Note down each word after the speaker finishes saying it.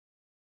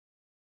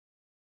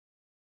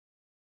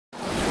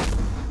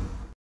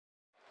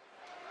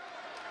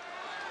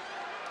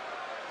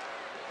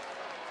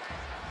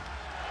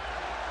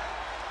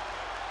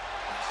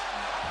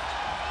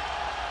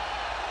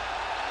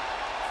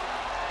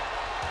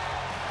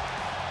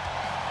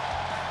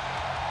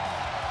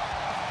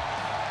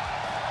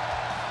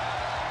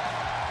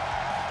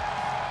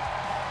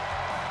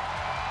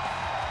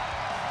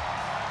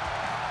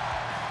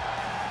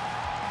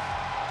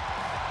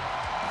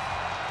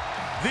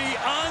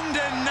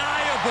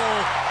undeniable,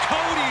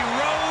 Cody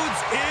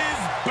Rhodes is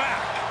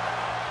back.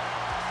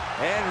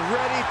 And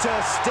ready to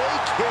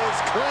stake his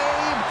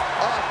claim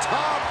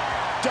atop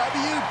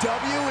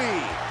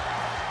WWE.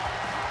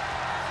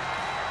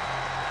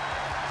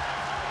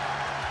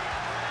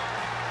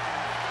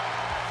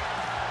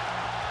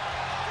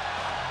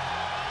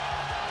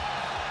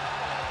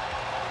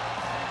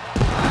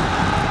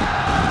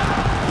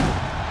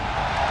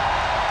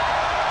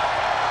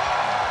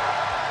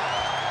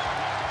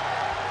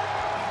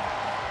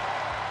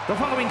 The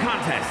following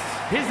contest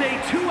is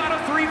a 2 out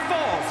of 3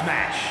 falls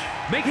match.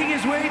 Making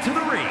his way to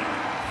the ring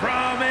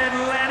from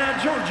Atlanta,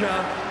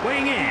 Georgia,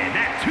 weighing in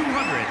at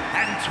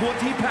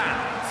 220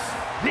 pounds,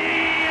 the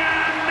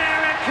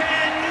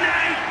American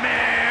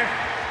Nightmare,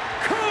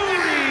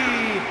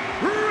 Cody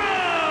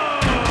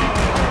Rhodes!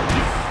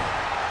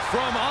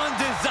 From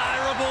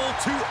undesirable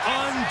to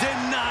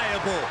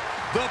undeniable,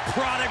 the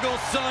prodigal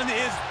son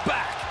is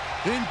back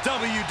in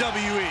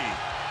WWE.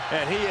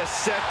 And he is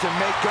set to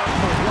make up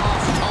for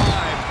lost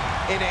time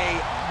in a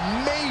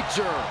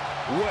major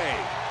way.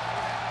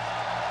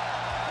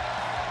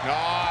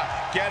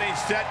 Getting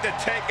set to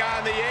take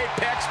on the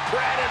Apex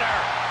Predator,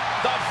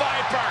 the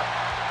Viper.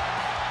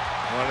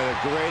 One of the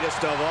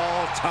greatest of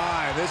all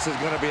time. This is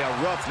going to be a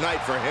rough night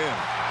for him.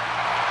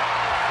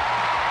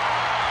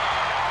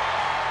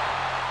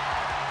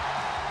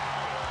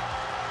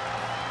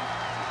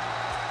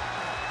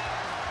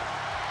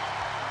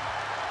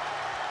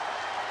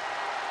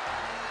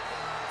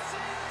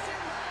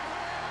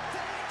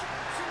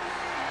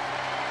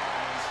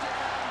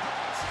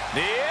 The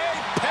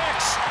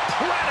Apex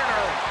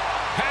Predator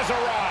has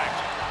arrived.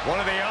 One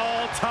of the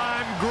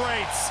all-time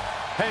greats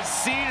has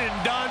seen and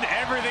done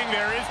everything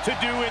there is to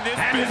do in this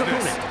business. And his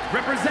opponent,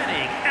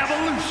 representing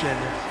Evolution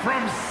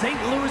from St.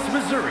 Louis,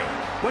 Missouri,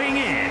 weighing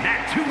in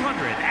at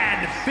 250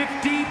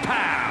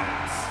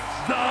 pounds,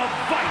 the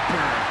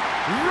Viper,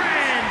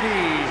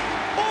 Randy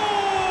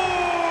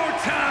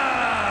Orton!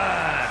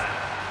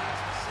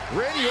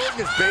 Randy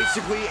Orton is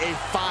basically a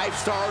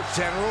 5-star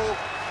general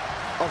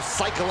of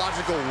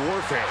psychological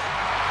warfare.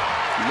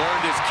 He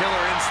learned his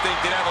killer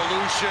instinct in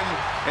Evolution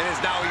and has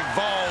now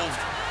evolved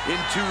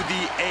into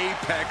the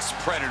Apex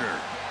Predator.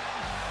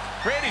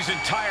 Randy's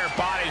entire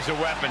body's a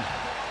weapon.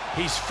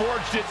 He's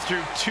forged it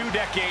through 2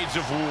 decades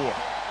of war.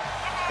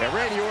 Yeah,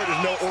 Randy Orton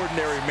is no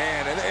ordinary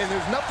man, and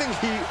there's nothing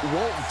he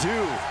won't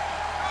do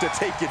to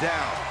take you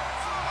down.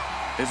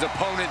 His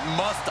opponent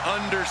must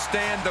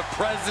understand the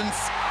presence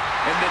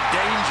and the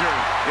danger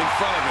in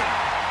front of him.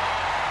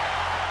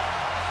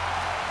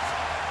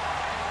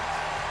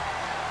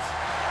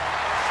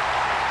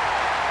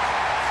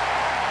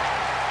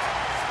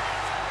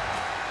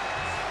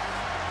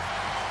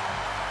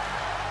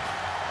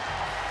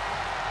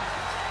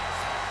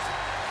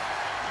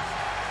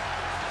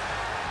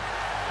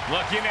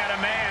 Looking at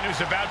a man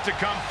who's about to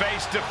come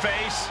face to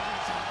face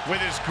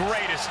with his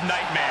greatest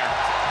nightmare.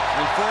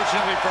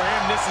 Unfortunately for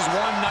him, this is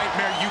one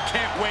nightmare you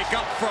can't wake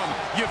up from.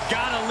 You've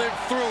got to live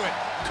through it.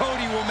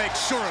 Cody will make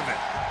sure of it.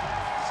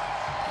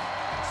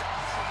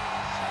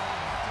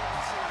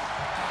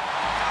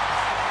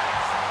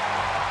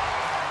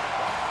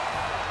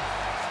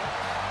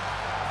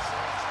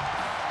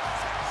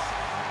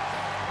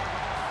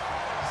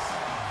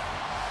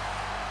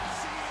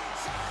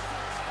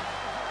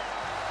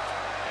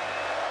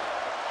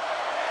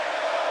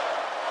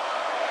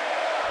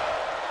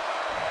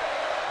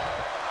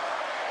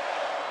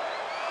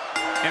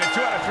 In a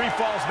 2 out of 3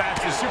 falls match,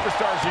 the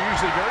superstars are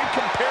usually very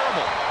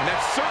comparable, and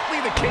that's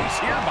certainly the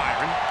case here,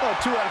 Byron. Well,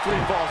 2 out of 3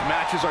 falls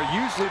matches are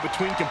usually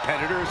between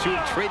competitors who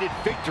have traded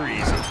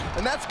victories.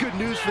 And that's good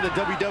news for the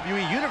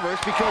WWE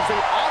Universe because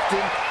they often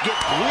get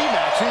 3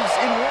 matches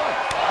in 1.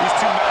 These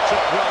two match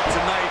up well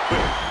tonight,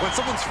 but when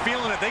someone's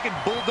feeling it, they can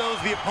bulldoze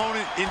the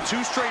opponent in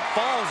 2 straight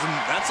falls, and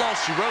that's all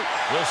she wrote.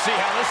 We'll see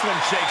how this one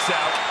shakes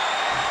out.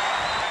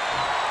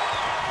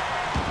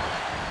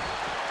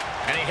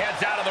 And he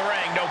heads out of the ring.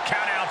 No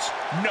countouts,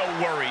 no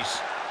worries.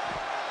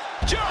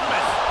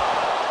 German!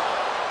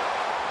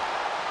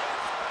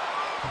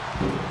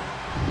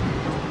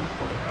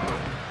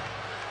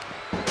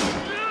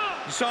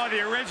 You saw the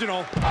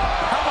original.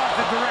 How about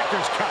the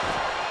director's cut?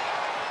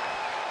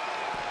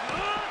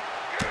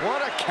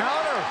 What a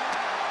counter!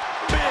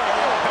 Big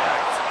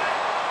impact.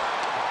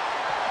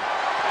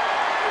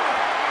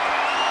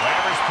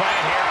 Whatever's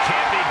playing here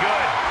can't be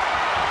good.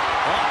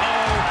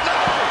 Uh-oh. No!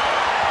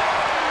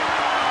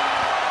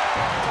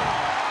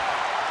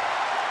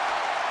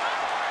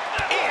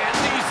 And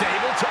he's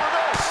able to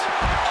reverse.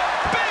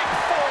 Big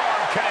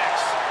forearm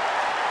connects.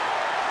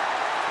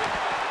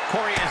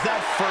 Corey, is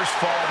that first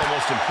fall the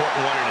most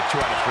important one in a 2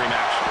 out of 3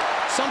 match?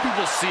 Some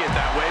people see it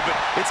that way, but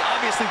it's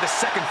obviously the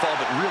second fall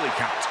that really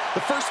counts.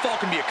 The first fall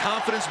can be a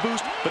confidence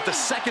boost, but the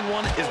second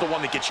one is the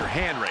one that gets your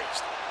hand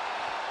raised.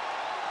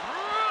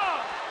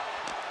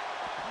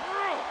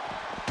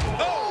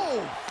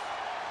 Oh!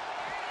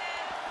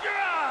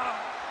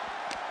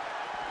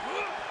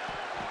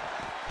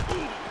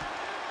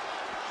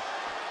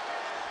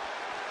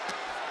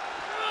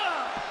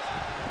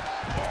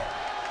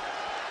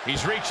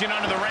 He's reaching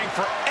under the ring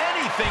for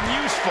anything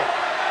useful.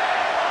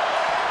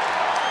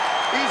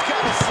 He's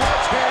got a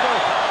sledgehammer,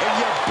 and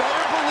you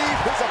better believe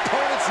his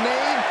opponent's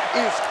name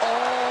is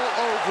all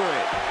over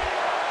it.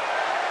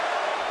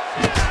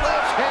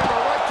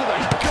 Sledgehammer right to the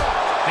gut.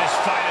 This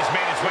fight has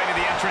made its way to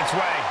the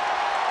entranceway.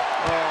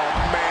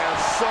 Oh, man,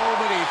 so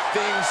many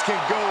things can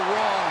go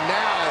wrong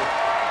now.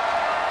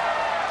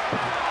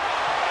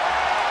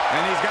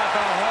 And he's got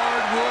the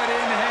hardwood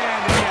in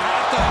hand, and you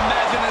have to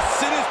imagine a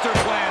sinister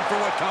plan for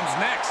what comes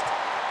next.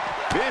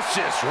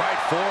 Vicious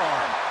right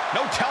forearm.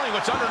 No telling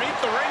what's underneath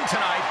the ring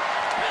tonight.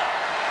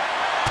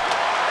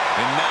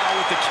 And now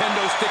with the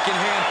kendo stick in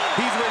hand,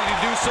 he's ready to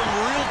do some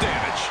real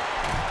damage.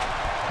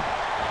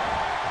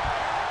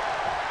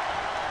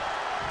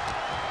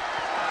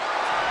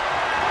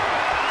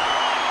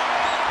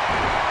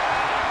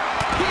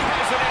 He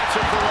has an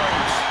answer for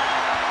Rhodes.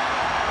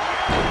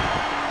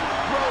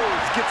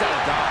 Rhodes gets out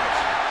of dodge.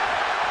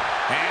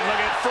 And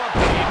look at front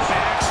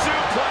back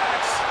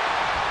suplex.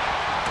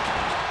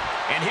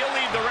 And he'll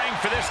leave the ring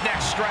for this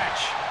next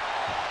stretch.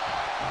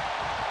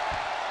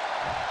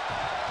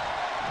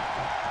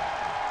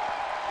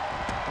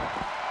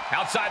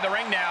 Outside the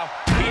ring now.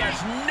 He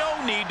has no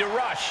need to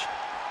rush.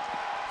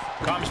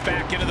 Comes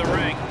back into the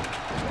ring.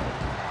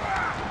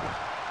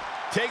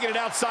 Taking it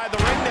outside the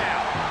ring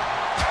now.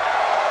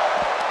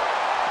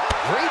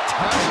 Great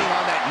timing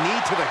on that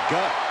knee to the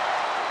gut.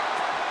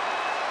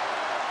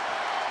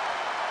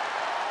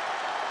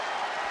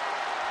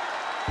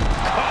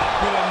 Caught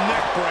with a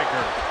neck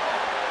breaker.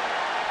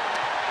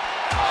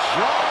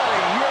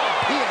 Jarring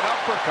European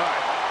uppercut.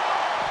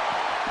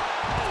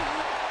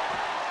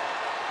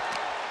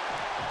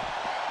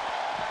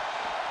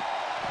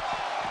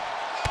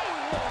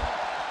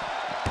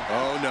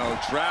 Oh no,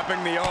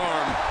 trapping the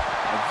arm.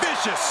 A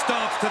vicious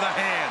stomps to the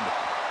hand.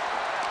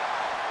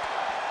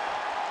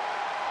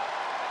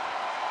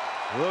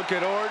 Look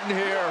at Orton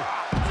here.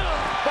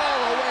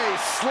 Fall away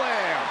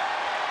slam.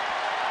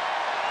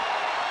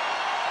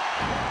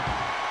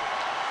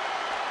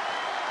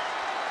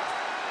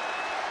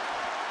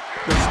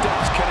 The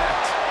steps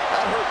connect.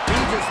 That hurt me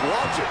just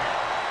watching.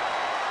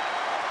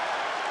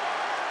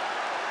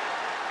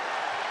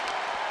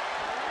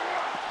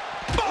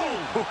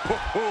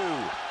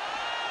 Boom!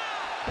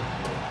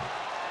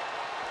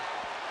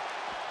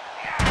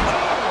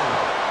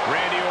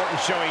 Randy Orton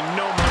showing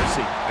no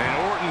mercy. And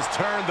Orton's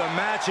turned the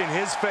match in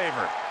his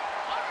favor.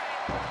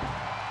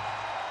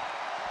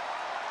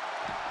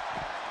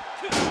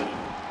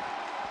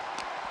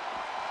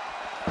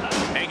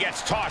 And he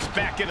gets tossed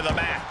back into the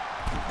mat.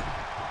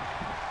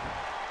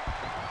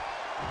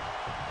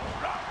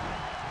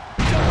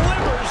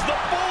 Delivers the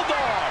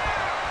Bulldog.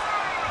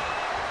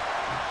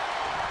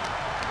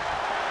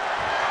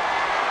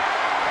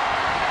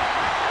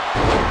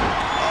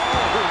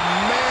 Oh,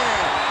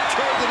 man.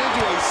 Turned it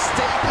into a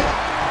statement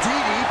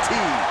DDT.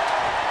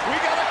 We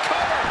got a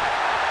cover.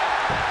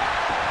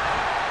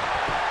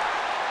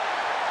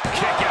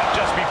 Kick out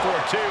just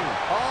before two.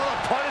 All the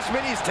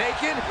punishment he's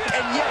taken,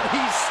 and yet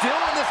he's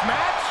still in this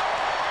match?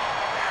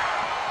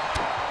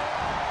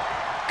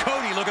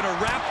 Cody looking to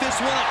wrap this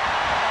one up.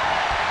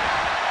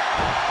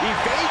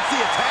 Evades the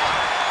attack.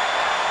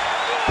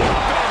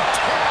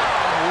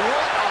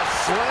 What a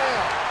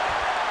slam.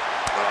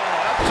 Oh,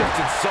 that's just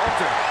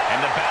insulting. And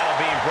the battle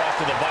being brought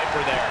to the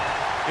Viper there.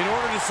 In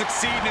order to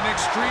succeed in an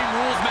Extreme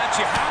Rules match,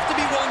 you have to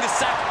be willing to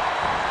sacrifice.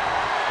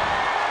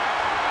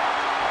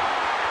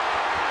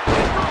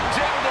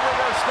 Able to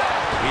reverse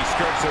that. He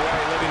skirts away,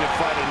 living to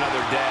fight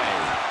another day.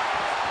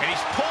 And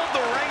he's pulled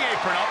the ring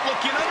apron up,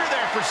 looking under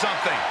there for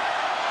something.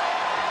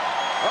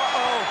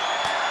 Uh-oh.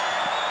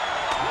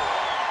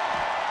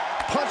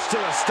 Punch to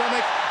the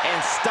stomach and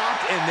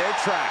stopped in their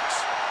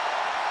tracks.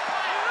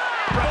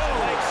 Russian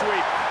leg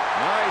sweep.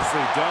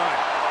 Nicely done.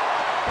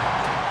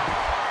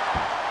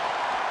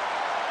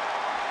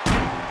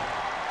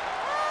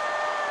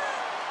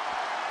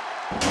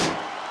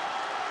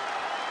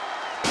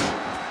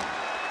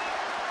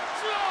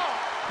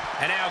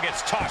 And now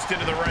gets tossed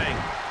into the ring.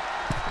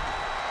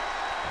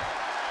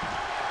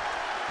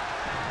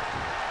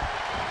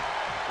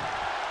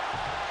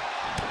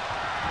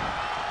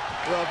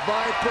 The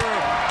Viper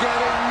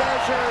getting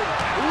measured.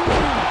 Ooh,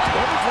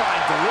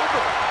 clothesline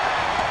delivered.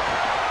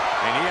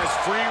 And he has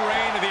free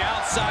reign to the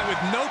outside with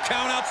no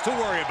countouts to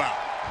worry about.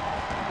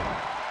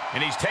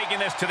 And he's taking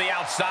this to the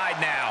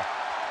outside now.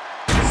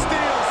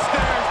 Steel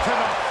stairs to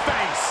the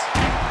face.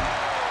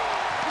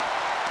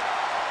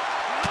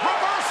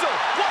 Reversal!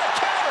 What a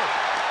counter!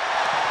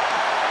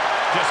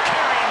 Just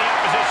carrying the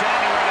opposition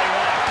anywhere they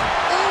want.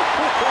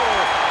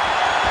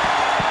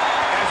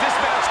 As this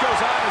match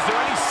goes on, is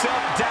there any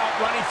self-doubt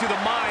running through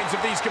the minds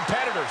of these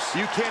competitors?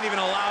 You can't even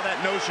allow that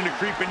notion to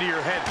creep into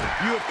your head.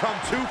 You have come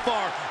too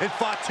far and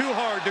fought too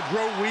hard to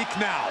grow weak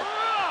now.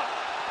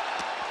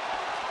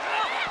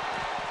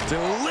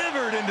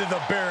 Delivered into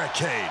the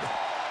barricade.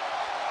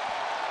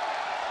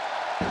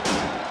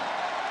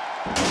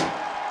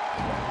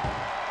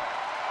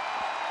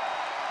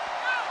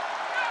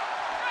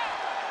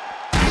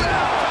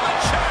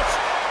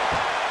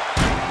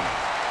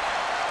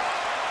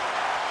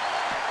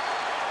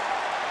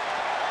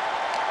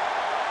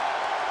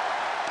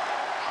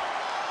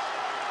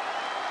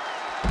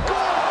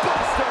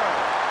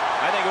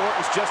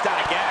 just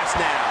out of gas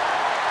now.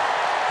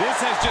 This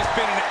has just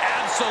been an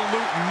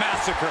absolute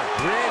massacre.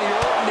 Randy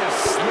Orton is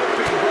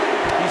slipping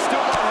back. He still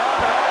don't have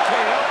an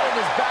RKO in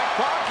his back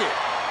pocket.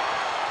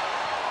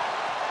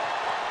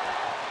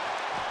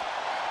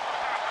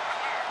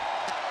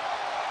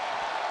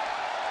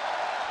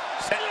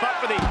 Set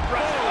up for the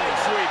leg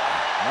sweep.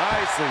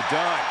 Nicely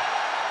done.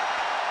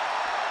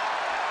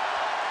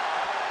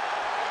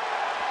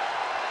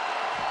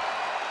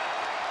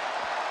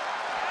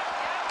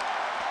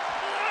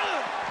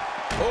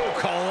 Oh,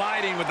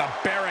 colliding with the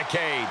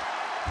barricade.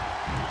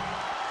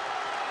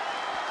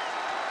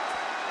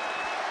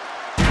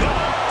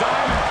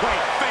 Diamond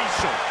plate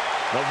facial.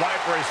 The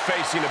Viper is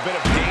facing a bit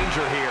of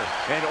danger here.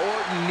 And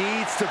Orton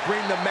needs to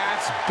bring the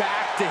match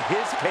back to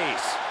his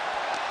pace.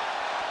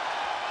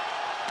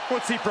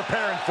 What's he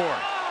preparing for?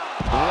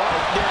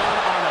 Right down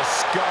on a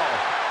skull.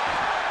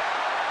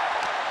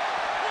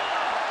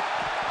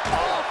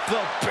 Off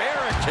the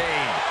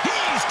barricade.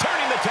 He's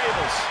turning the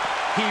tables.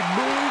 He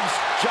moves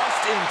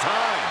just in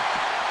time.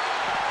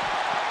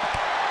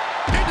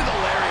 Into the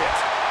lariat.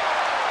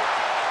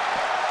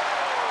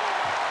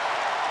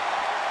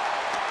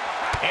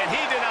 And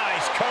he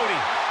denies Cody.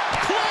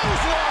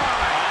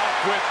 Clothesline.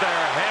 Off with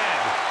their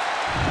head.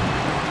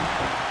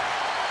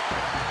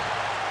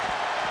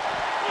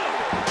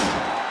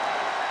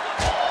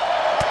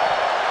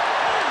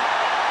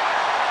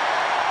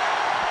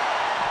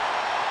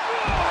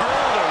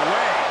 Hurled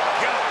away.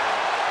 God.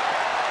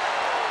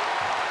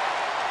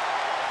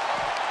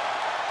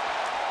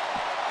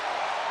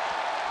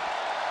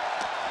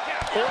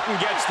 Orton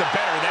gets the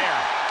better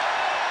there.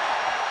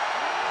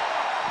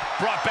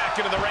 Brought back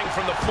into the ring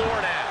from the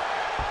floor now.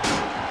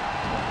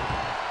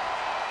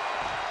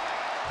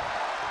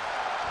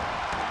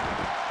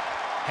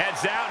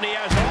 Heads out, and he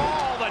has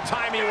all the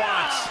time he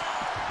wants.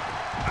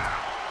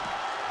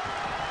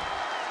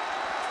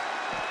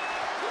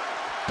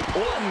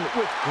 Orton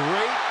with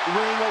great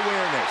ring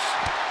awareness.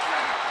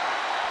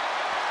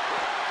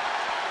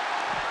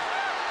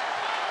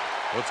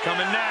 What's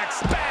coming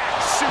next?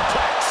 Back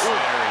suplex.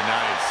 Very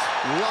nice.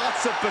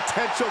 Lots of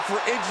potential for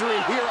injury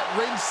here at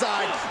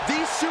ringside.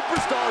 These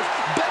superstars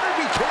better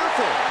be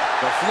careful.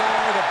 The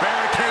floor, the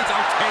barricades,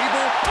 our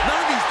table. None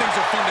of these things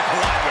are fun to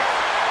collide with.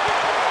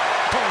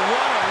 Oh,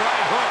 what a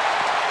right hook.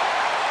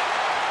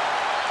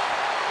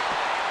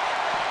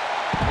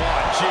 Oh,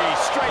 gee,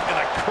 straight to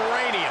the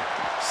cranium.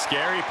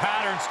 Scary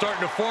pattern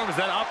starting to form as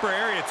that upper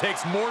area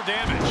takes more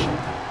damage.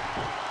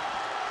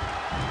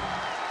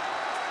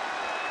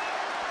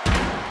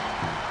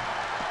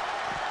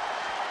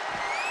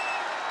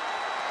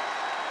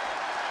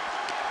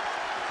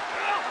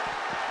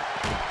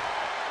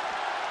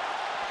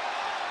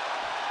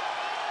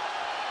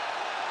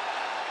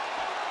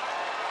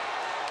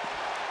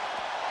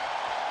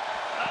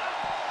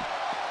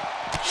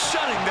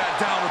 Shutting that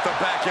down with the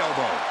back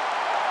elbow.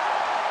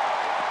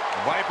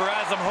 Viper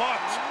has him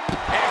hooked.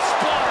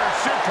 Exploder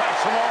suplex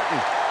from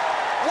Orton.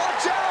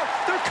 Watch out!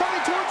 They're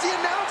coming towards the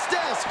announce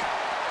desk.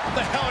 What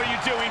the hell are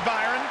you doing,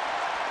 Byron?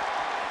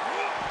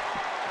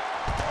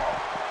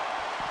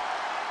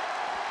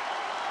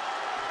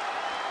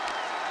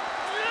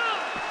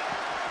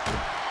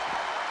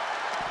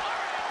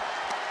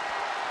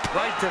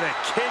 Right to the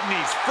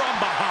kidneys from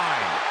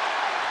behind.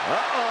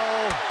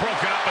 Uh-oh.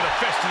 Broken up with a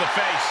fist to the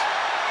face.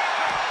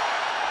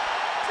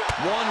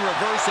 One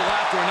reversal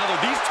after another.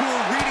 These two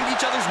are reading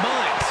each other's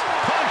minds.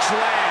 Punch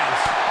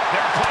lands. There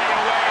are plenty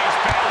of ways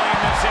battling in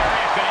this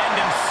area could end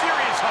in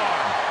serious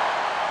harm.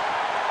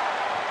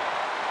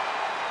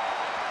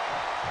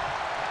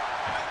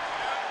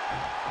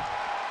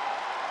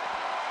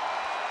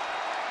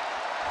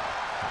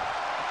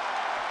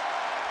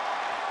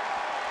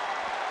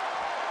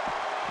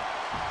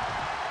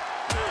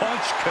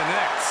 Punch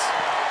connects.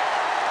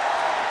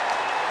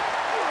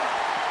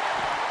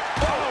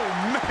 Oh,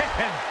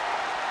 man.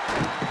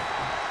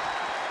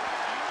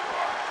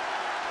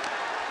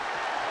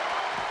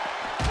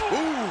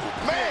 Ooh,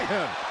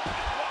 man.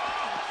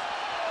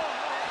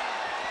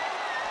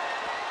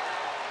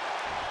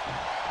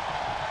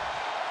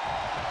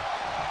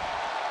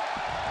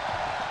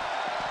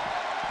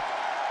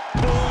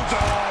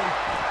 Bulldog.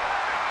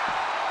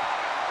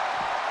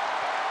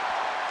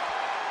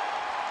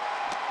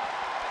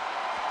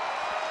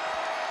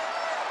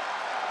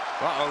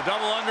 Uh-oh,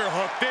 double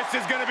underhook. This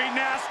is going to be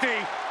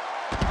nasty.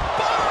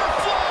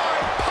 Butterfly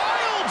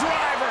pile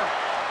driver.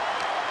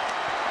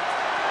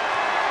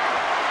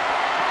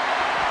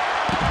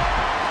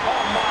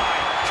 Oh, my.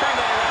 Turn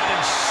that around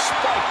and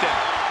spiked it.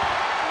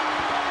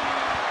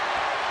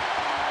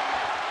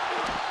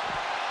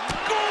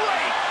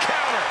 Great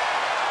counter.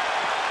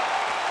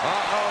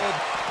 Uh-oh.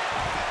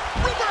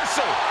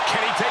 Reversal.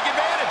 Can he take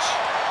advantage?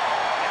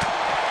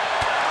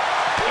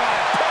 Oh,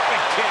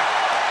 perfect kick.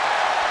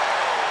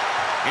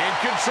 In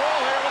control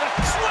here with a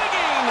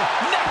swinging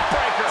neck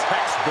breaker.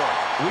 Textbook.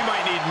 We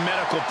might need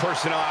medical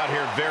personnel out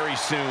here very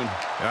soon.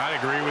 I'd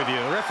agree with you.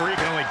 The referee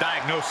can only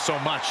diagnose so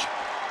much.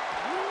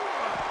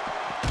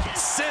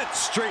 Sent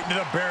straight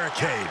into the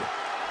barricade.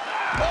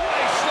 Oh,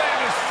 he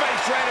slammed his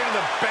face right into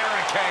the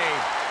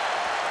barricade.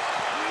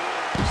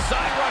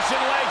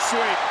 Russian leg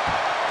sweep.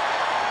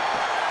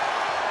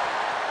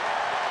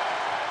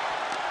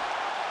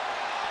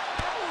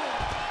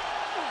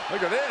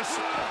 Look at this.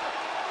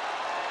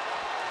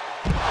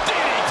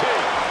 DDT.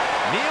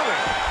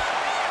 Kneeling.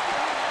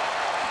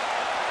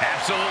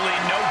 Absolutely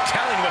no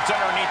telling what's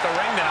underneath the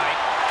ring tonight.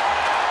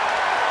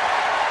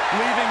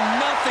 Leaving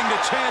nothing to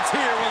chance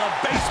here with a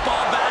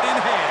baseball bat in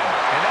hand.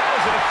 And that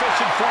was an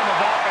efficient form of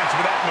offense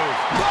with that move.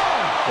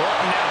 Boom!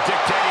 Orton now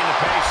dictating the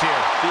pace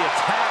here. The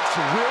attacks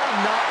will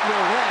not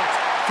relent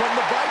from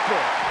the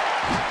Viper.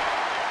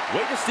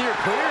 Way to steer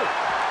clear.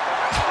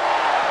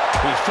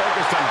 He's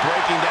focused on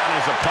breaking down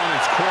his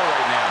opponent's core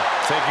right now.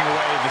 Taking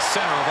away the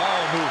center of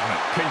all movement.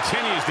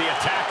 Continues the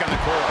attack on the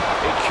core.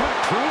 It could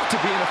prove to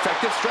be an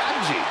effective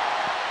strategy.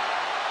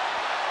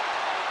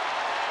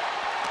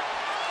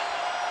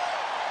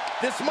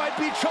 This might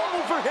be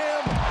trouble for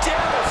him.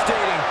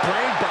 Devastating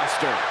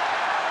brainbuster.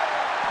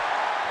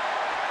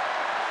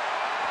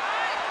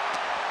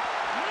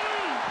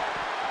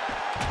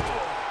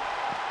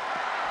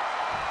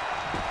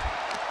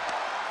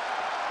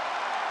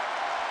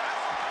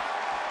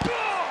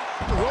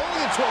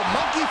 Rolling into a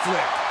monkey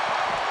flip.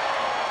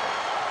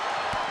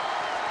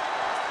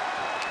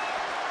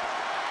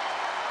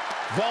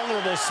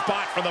 Vulnerable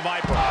spot for the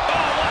Viper. Oh,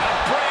 what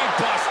a brain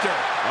buster.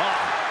 Oh,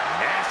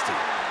 nasty.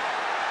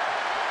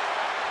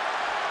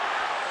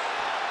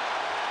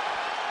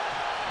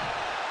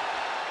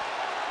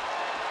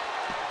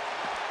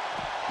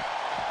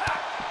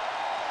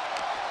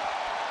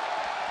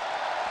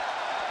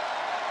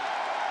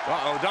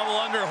 Uh-oh, double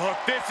underhook.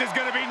 This is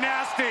going to be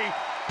nasty.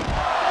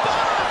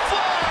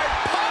 Butterfly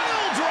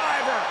pile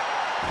driver.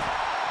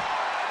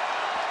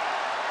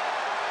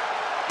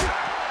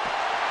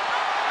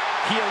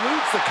 He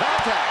eludes the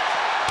contact.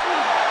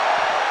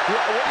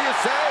 What do you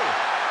say?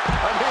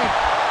 I mean,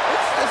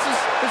 this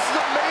is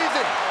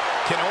amazing.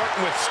 Can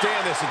Orton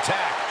withstand this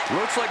attack?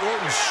 Looks like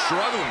Orton's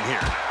struggling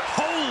here.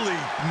 Holy,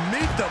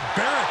 meet the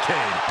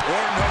barricade.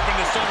 Orton hoping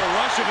to start a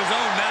rush of his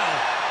own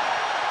now.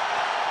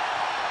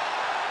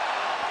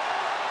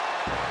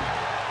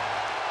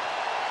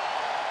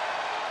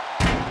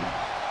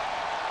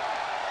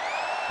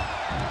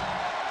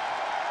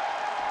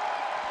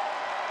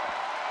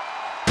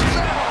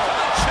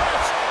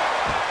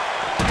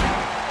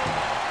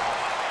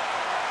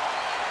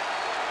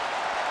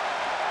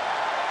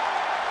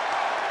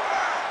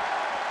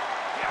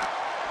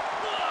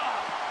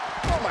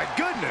 Oh my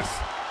goodness.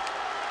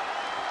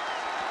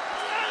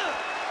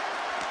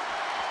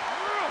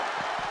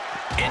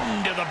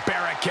 Into the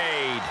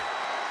barricade.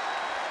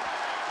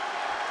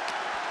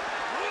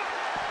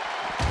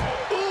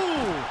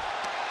 Ooh.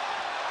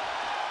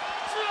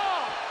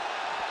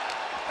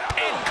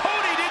 And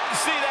Cody didn't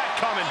see that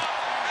coming.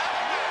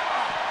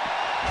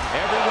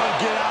 Everyone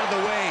get out of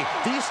the way.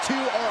 These two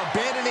are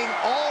abandoning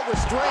all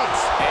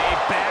restraints. A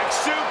back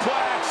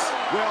suplex.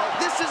 Well,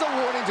 this is a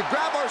warning to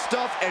grab our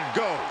stuff and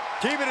go.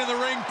 Keep it in the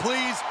ring,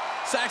 please.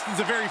 Saxton's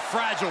a very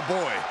fragile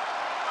boy.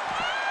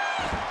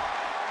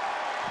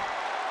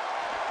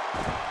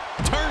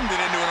 Turned it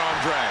into an arm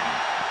drag.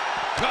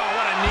 Oh,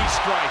 what a knee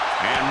strike.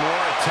 And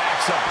more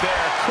attacks up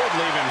there could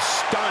leave him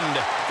stunned.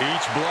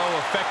 Each blow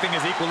affecting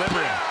his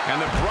equilibrium. And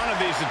the brunt of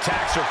these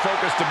attacks are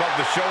focused above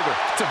the shoulder.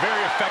 It's a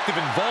very effective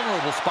and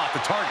vulnerable spot to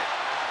target.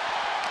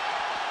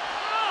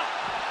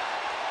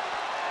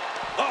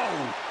 Oh!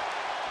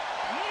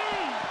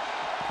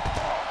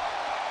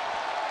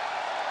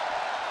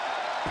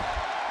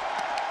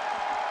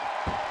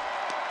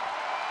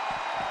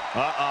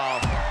 Uh-oh.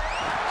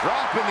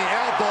 Dropping the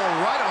elbow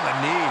right on the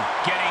knee.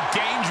 Getting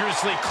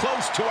dangerously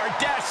close to our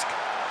desk.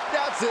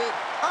 That's it.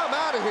 I'm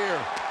out of here.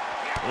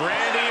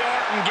 Randy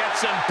Orton gets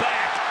him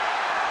back.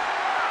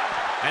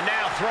 And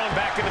now thrown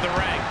back into the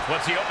ring.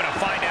 What's he hoping to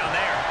find down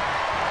there?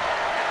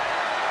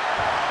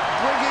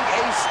 Bringing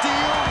a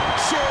steel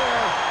chair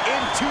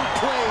into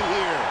play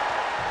here.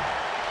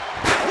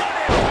 What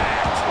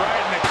impact! Right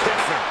in the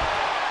kisser.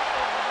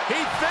 He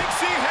thinks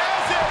he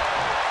has it.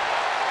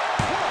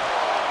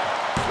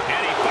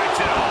 And he fights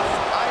it off.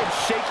 I am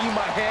shaking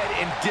my head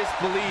in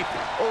disbelief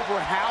over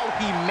how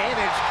he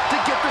managed to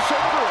get the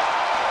shoulder up.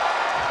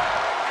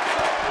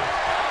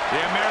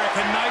 The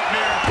American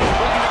Nightmare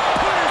looking to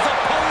put his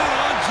opponent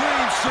on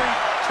Dream Street.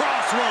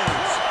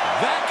 Crossroads.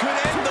 That could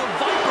end the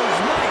Viper's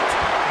night.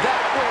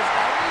 That was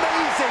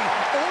amazing.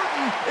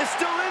 Orton is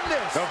still in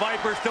this. The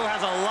Viper still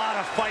has a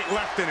lot of fight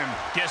left in him.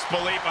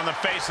 Disbelief on the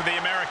face of the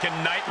American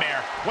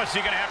Nightmare. What's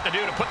he going to have to do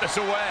to put this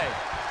away?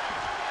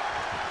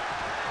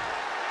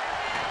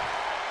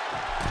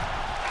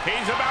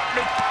 He's about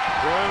to...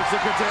 Rhodes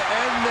looking to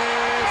end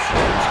this.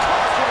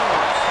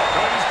 Crossroads.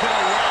 Cody's put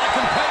a lot of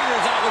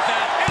competitors out with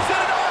that. Is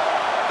it enough?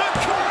 The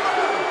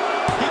cover!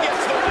 He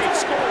gets the right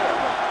score.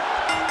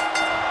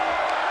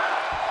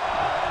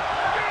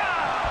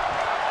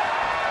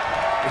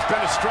 It's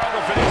been a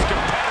struggle for these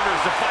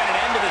competitors to find an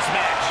end to this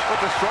match.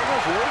 But the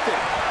struggle's worth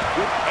it.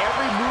 With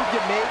every move you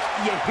make,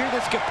 you hear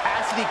this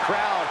capacity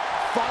crowd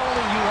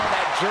following you on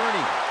that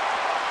journey.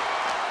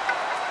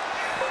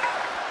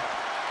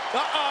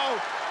 Uh-oh.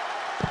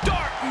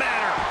 Dark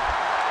matter.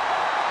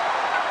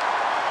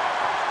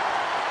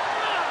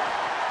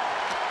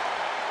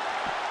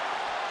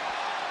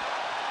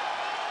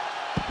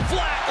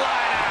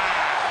 Flatliner!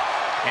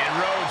 And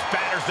Rhodes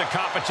batters the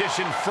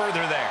competition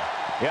further there.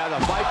 Yeah, the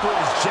Viper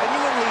is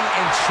genuinely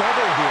in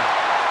trouble here.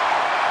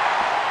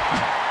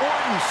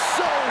 Orton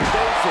so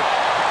basic.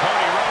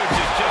 Cody Rhodes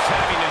is just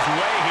having his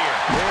way here.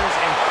 There's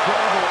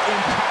incredible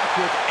impact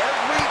with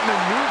every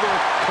maneuver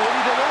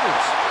Cody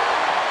delivers.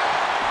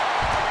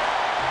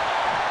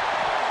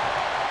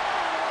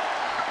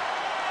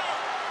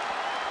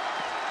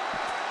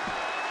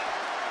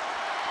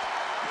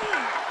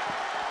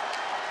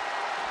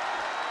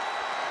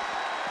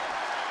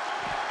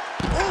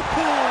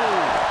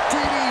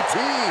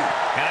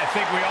 And I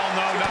think we all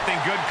know nothing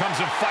good comes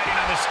of fighting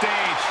on the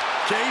stage.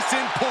 Case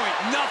in point,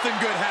 nothing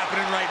good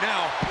happening right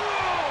now.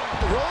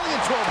 Rolling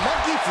into a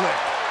monkey flip.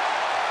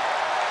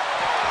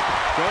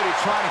 Cody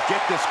trying to get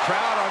this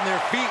crowd on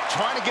their feet,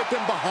 trying to get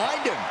them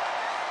behind him.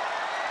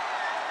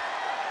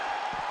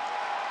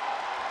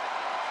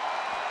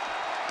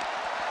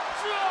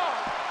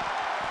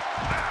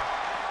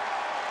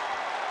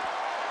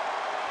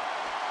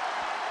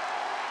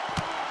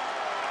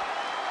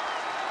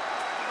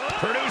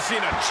 Producing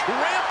a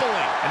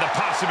trampling. And the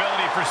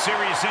possibility for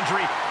serious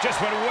injury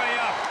just went way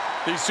up.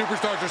 These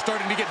superstars are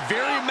starting to get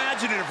very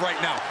imaginative right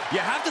now. You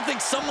have to think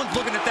someone's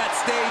looking at that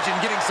stage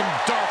and getting some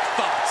dark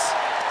thoughts.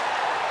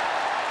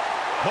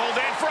 Pulled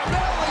in from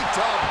Belly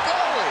to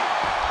belly.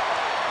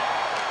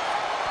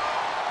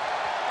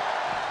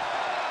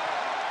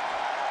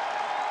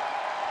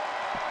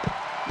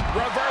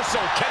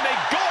 reversal. Can they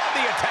go on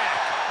the attack?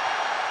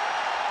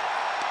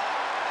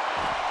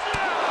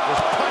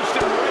 Was punched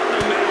him right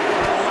in the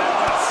mouth.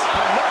 Relentless.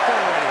 Enough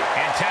already.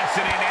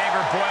 Intensity and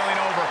anger boiling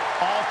over,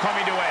 all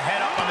coming to a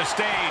head up on the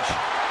stage.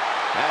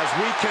 As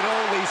we can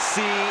only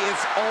see,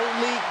 it's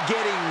only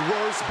getting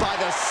worse by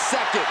the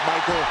second,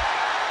 Michael.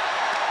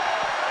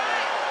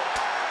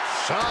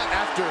 Shot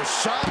after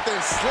shot,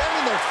 they're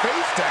slamming their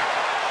face down.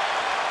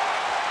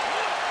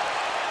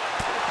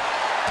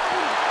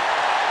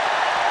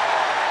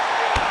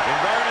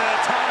 Inverted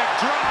atomic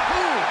drop.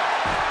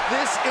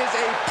 This is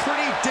a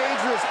pretty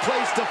dangerous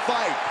place to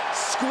fight.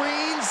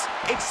 Screens,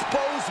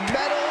 exposed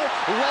metal,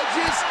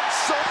 ledges,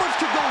 so much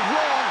could go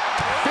wrong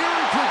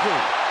very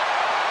quickly.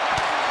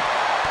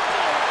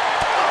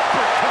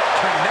 Uppercut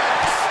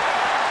connects.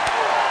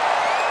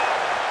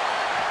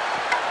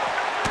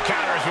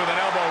 Counters with an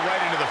elbow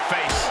right into the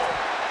face.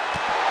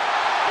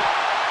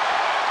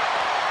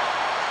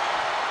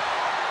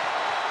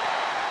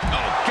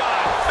 Oh,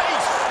 God,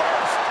 face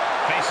first.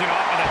 Facing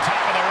off on the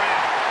top of the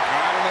ramp.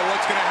 I don't know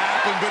what's going to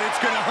happen, but it's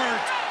going to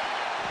hurt.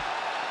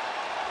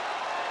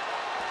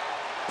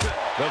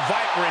 The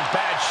Viper in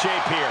bad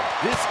shape here.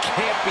 This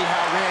can't be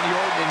how Randy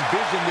Orton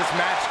envisioned this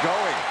match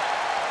going.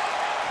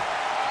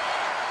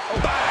 Oh,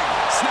 bang!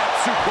 Snap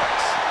suplex.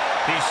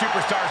 These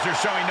superstars are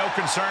showing no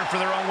concern for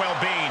their own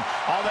well-being.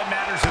 All that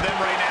matters to them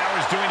right now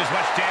is doing as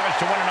much damage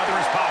to one another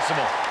as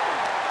possible.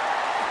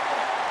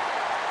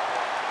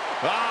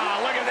 Ah,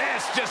 look at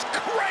this, just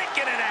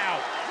cranking it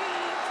out.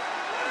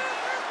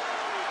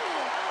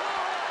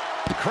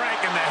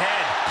 Cranking the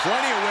head.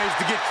 Plenty of ways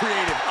to get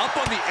creative. Up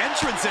on the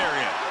entrance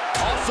area.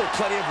 Also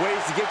plenty of ways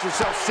to get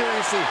yourself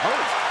seriously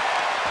hurt.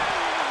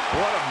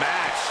 What a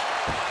match.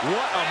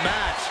 What a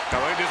match. Oh,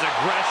 look at his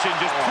aggression,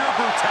 just pure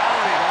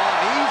brutality.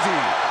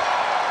 Easy.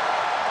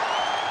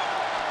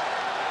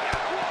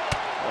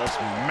 Just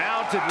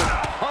mounted with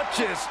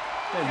punches.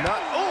 And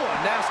not, oh, a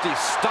nasty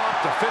stomp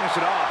to finish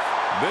it off.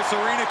 This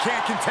arena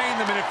can't contain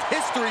them, and if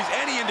history's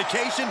any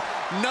indication,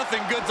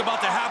 nothing good's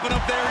about to happen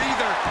up there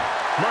either.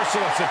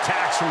 Merciless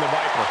attacks from the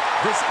Viper.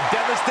 This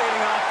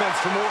devastating offense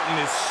from Orton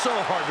is so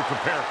hard to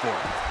prepare for.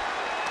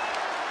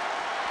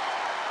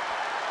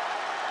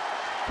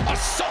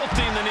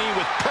 Assaulting the knee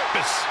with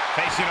purpose.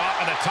 Facing off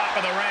at the top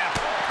of the ramp.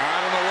 I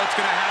don't know what's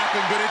going to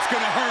happen, but it's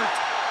going to hurt.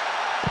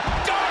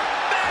 Dark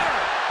matter.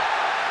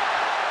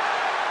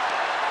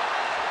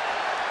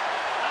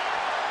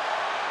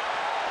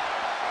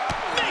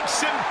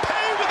 Makes him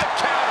pay with a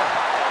counter.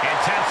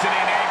 Intensity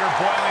and anger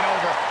boiling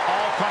over,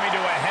 all coming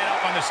to a head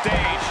up on the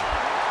stage.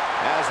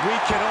 As we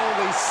can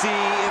only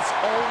see, it's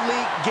only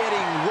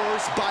getting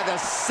worse by the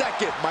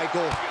second,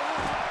 Michael.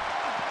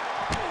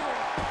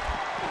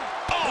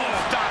 Oh,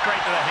 stop right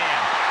to the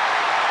hand.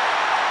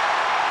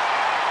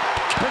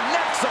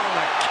 Connects on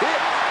the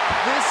kick.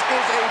 This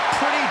is a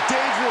pretty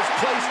dangerous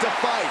place to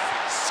fight.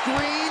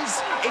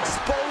 Screens,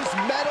 exposed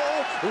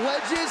metal,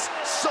 ledges,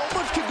 so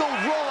much could go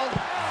wrong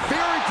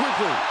very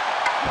quickly.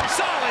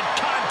 Solid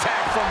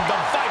contact from the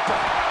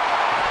Viper.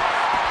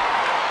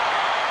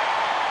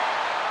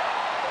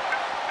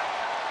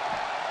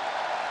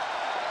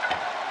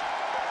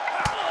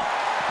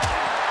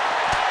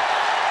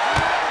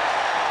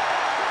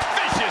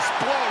 Vicious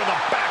blow to the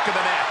back of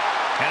the neck.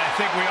 And I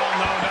think we all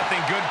know nothing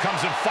good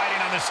comes of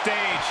fighting on the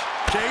stage.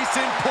 Case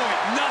in point,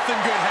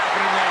 nothing good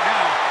happening right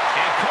now.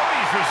 And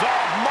Cody's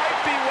resolve might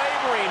be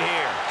wavering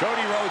here.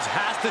 Cody Rhodes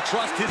has to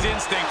trust his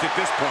instinct at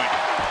this point.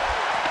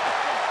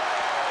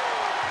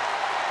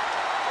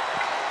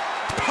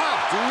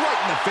 Popped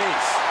right in the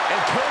face. And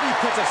Cody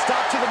puts a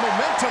stop to the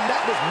momentum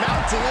that was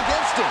mounting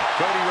against him.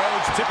 Cody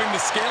Rhodes tipping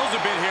the scales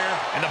a bit here.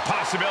 And the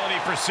possibility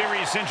for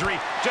serious injury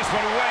just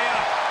went way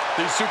up.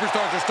 These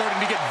superstars are starting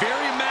to get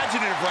very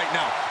imaginative right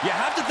now. You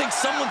have to think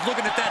someone's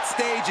looking at that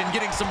stage and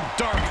getting some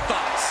dark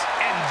thoughts.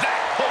 And that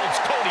holds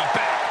Cody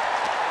back.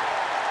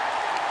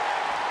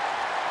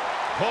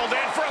 Pulled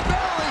in for a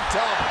Belly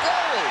to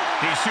belly.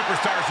 These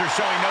superstars are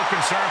showing no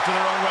concern for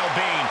their own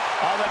well-being.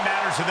 All that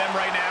matters to them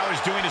right now is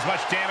doing as much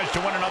damage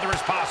to one another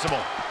as possible.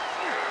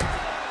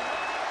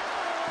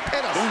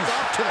 And a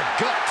stop to the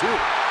gut, too.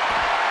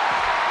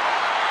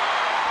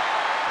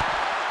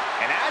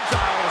 An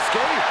agile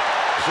escape.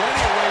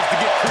 Plenty of ways to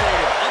get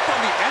creative. Up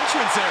on the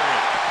entrance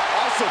area.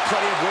 Also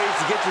plenty of ways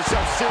to get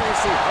yourself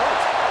seriously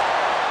hurt.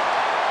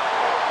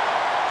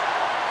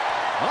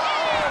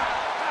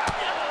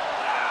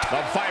 The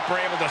Viper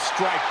able to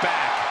strike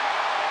back.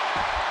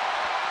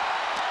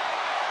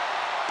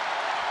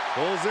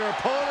 Pulls their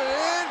opponent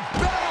in.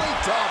 Belly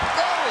to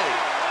belly.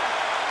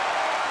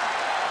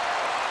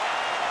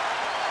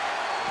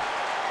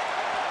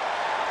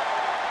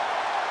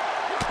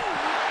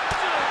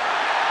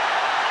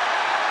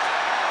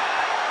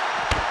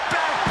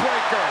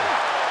 Backbreaker.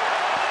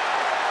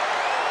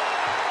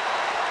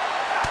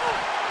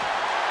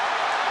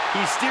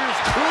 He steers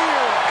clear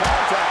of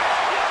contact.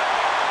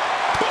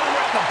 Boom,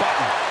 right the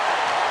button.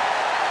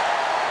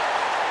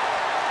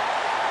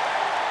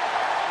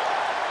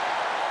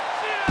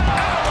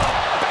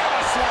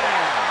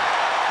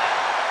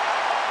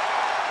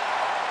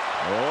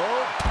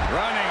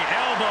 Running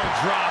elbow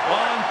drop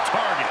on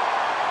target.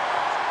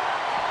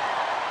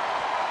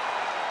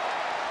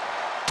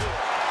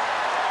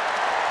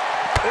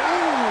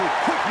 Ooh,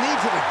 quick knee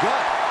to the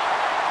gut.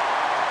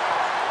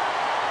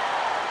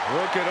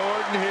 Look at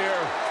Orton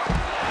here.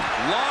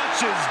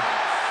 Launches.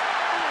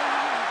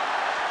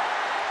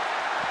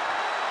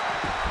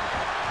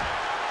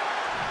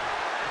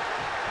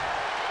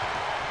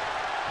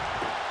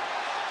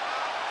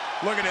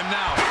 Look at him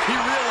now. He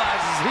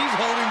realizes he's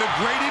holding the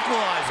great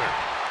equalizer.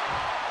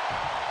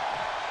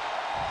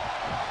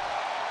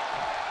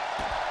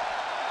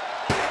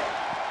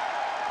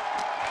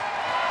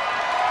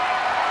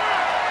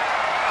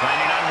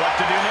 Planning on what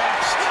to do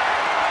next.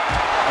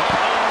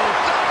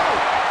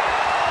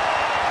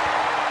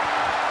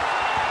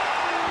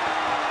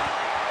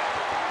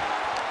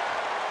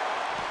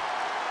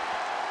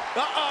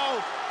 Uh-oh.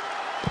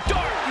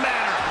 Dark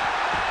matter.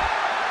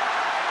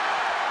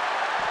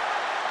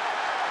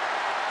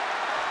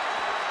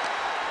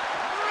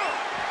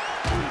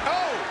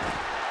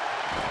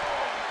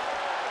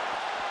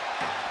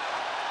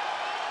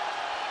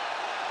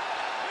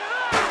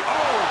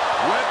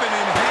 Weapon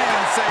in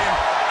hand saying,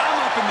 I'm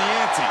up in the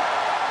ante.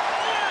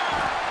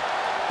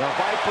 The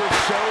Viper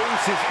shows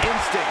his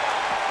instinct.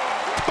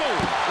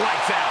 Boom,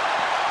 lights out.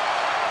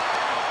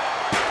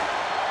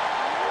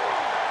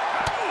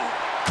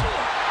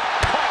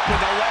 Caught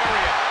with a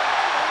lariat.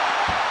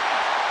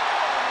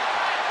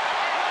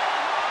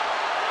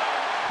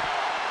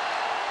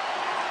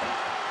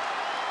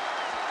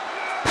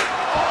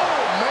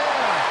 Oh,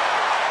 man.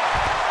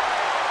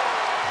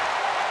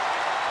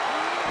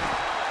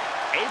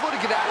 Able to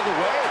get out of the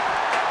way.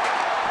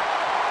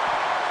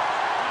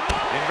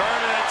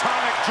 Inverted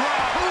atomic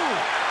drop. Boom.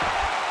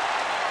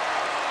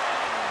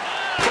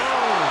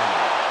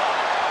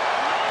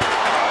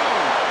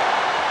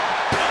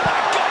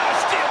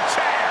 Steel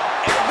chair.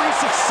 Every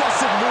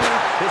successive move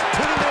is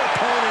putting their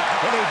opponent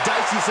in a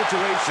dicey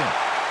situation.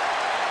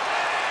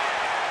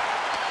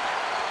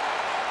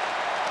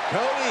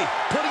 Cody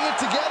putting it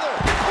together.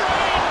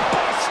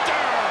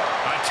 Brainbuster.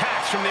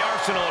 Attacks from the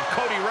arsenal of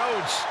Cody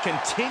Rhodes.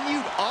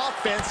 Continued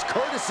offense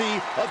courtesy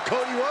of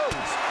Cody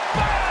Rhodes.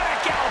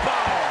 Back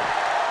elbow.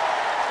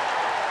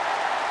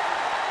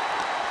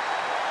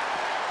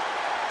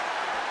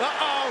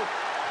 Uh-oh.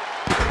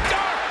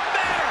 Dark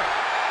matter.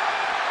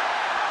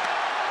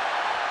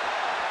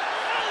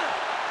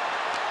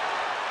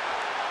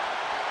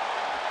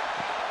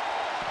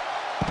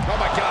 Oh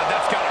my God,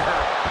 that's gotta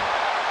hurt.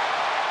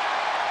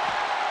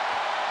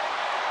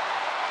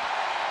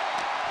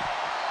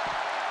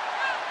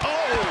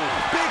 Oh,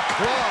 big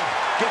club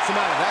gets him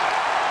out of that.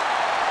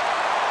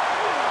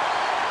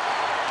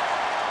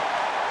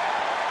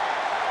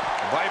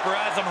 Viper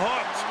has him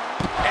hooked.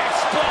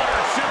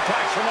 Exploder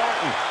suplex from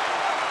Orton.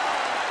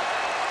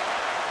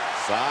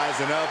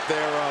 Sizing up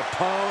their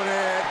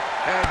opponent.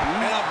 And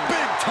a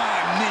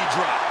big-time knee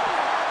drop.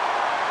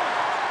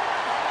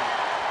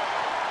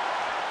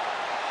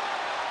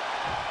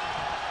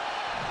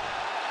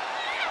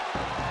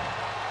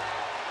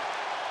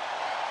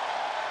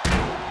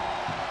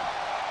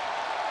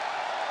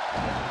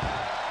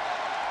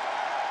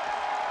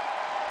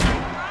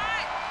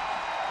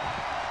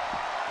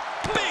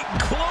 Big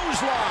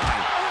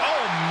clothesline.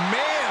 Oh,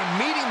 man,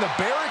 meeting the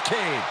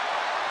barricade.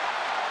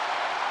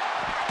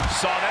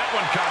 Saw that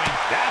one coming.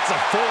 That's a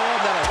forearm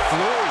that'll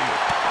floor you.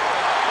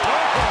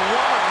 Oh,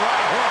 what a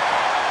right hook.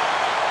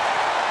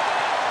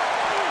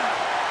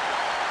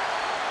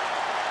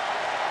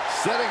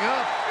 Setting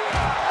up.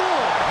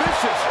 Oh,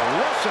 vicious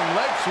Russian leg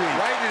leg sweep.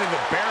 Right into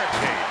the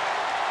barricade.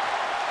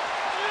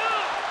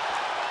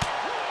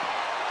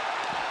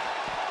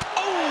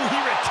 Oh, he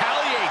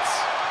retaliates.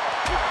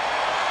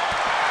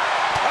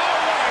 Oh,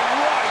 my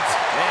right.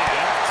 Man,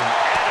 some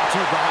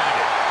attitude behind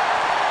it.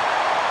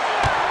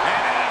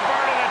 And an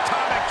inverted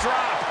atomic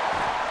drop.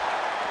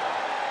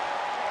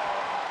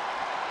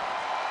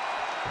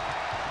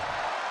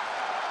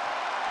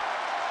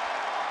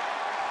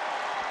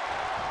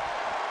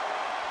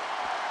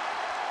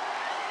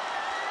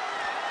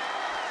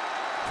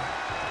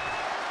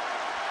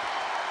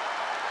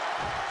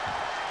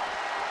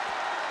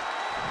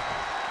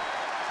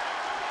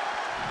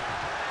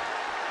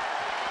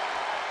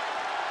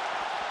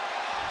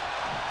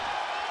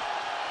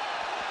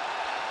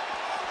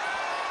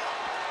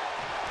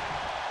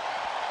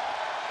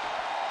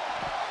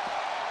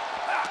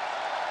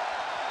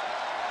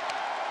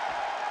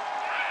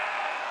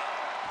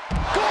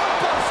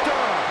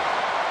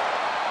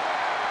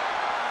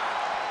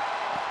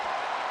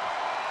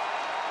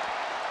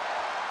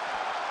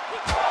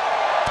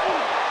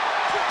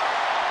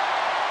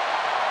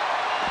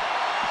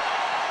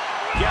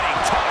 Getting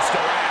tossed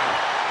around.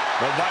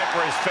 The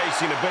Viper is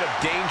facing a bit of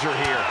danger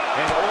here.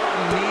 And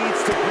Orton needs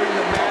to bring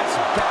the match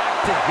back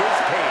to his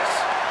pace.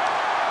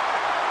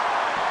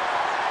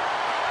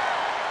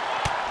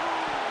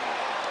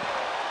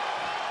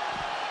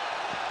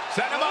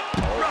 Set him up.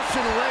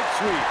 Russian leg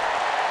sweep.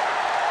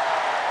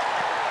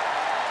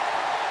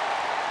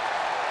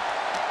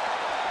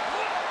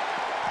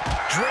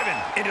 Driven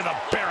into the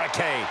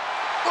barricade.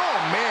 Oh,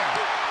 man.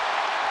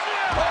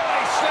 Oh,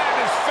 he slammed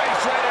his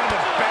face right into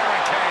the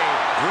barricade.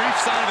 Brief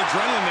sign of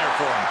adrenaline there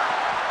for him.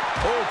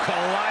 Oh,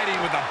 colliding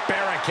with the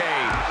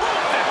barricade.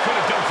 That could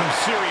have done some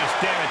serious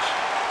damage.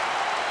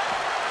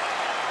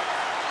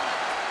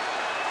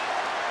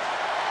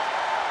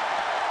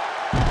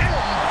 And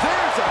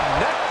there's a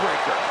neck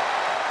breaker.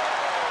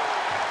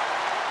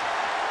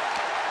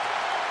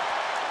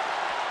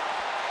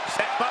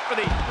 Set up for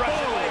the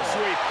Russian leg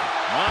sweep.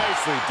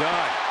 Nicely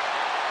done.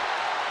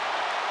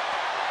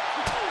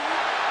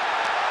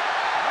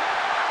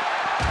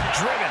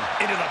 Driven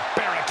into the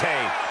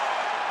barricade.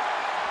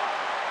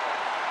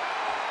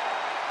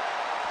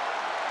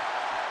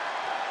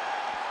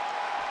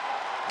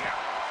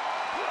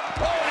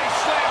 Oh, and he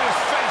slammed his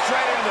face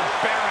right into the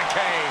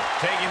barricade.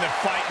 Taking the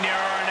fight near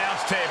our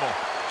announce table.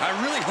 I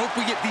really hope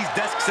we get these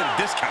desks at a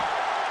discount.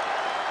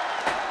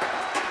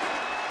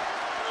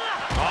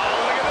 Oh,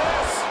 look at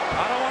this.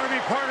 I don't want to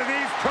be part of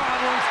these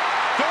problems.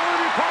 Don't want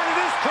to be part of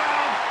this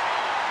crowd.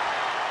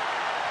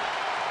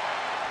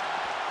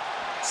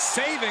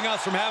 Saving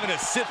us from having to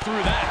sit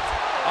through that.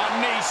 A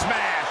knee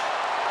smash.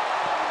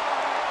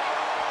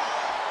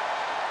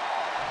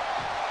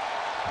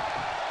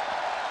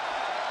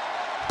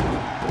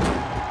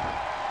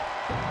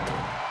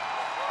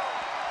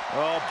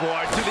 Oh,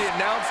 boy, to the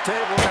announce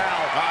table now.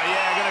 Oh,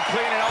 yeah, gonna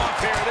clean it off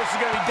here. This is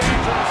gonna be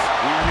dangerous.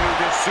 We knew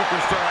this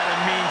superstar had a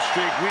mean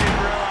streak. We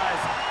didn't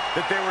realize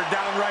that they were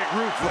downright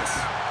ruthless.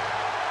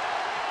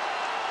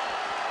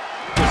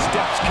 The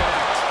steps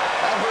connect.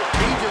 I hope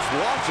he just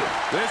watching.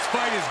 This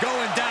fight is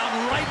going down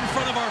right in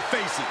front of our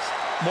faces.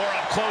 More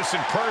up close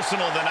and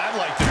personal than I'd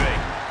like to be.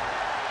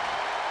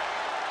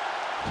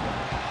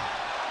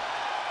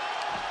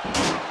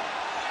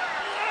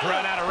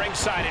 Run out of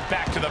ringside and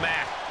back to the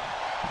mat.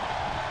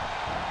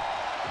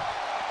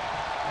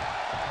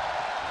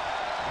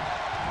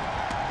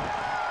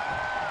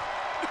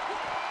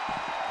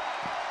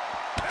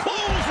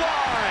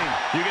 Clothesline!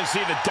 You can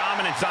see the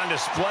dominance on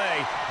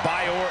display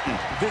by Orton.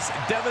 This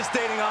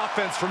devastating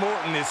offense from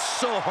Orton is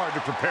so hard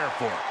to prepare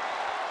for.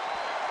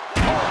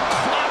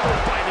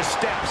 Clobbered by the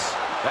steps.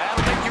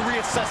 That'll make you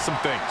reassess some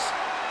things.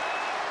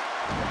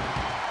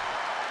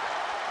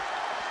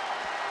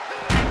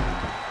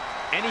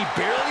 And he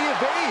barely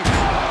evades.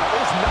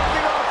 There's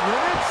nothing off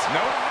limits.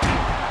 Nope.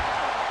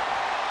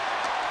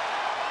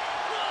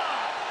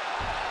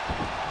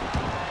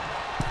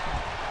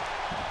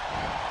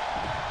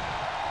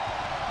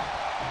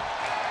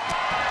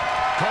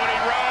 Cody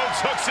Rhodes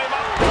hooks him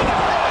up with a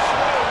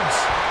crossroads.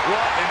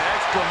 What an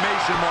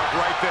exclamation mark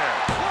right there.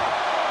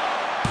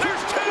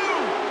 There's two.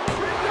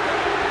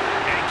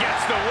 And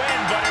gets the win,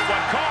 but at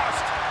what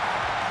cost?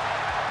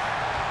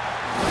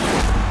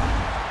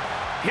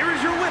 Here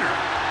is your winner,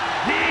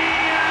 the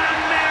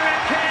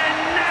American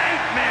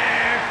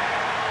Nightmare,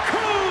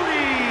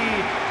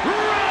 Cody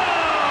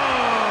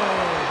Rhodes.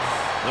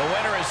 The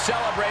winner is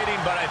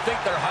celebrating, but I think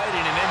they're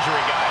hiding an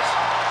injury, guys.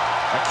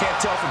 I can't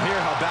tell from here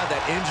how bad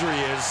that injury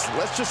is.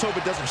 Let's just hope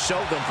it doesn't show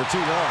them for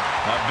too long.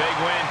 A big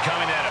win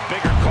coming at a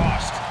bigger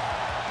cost.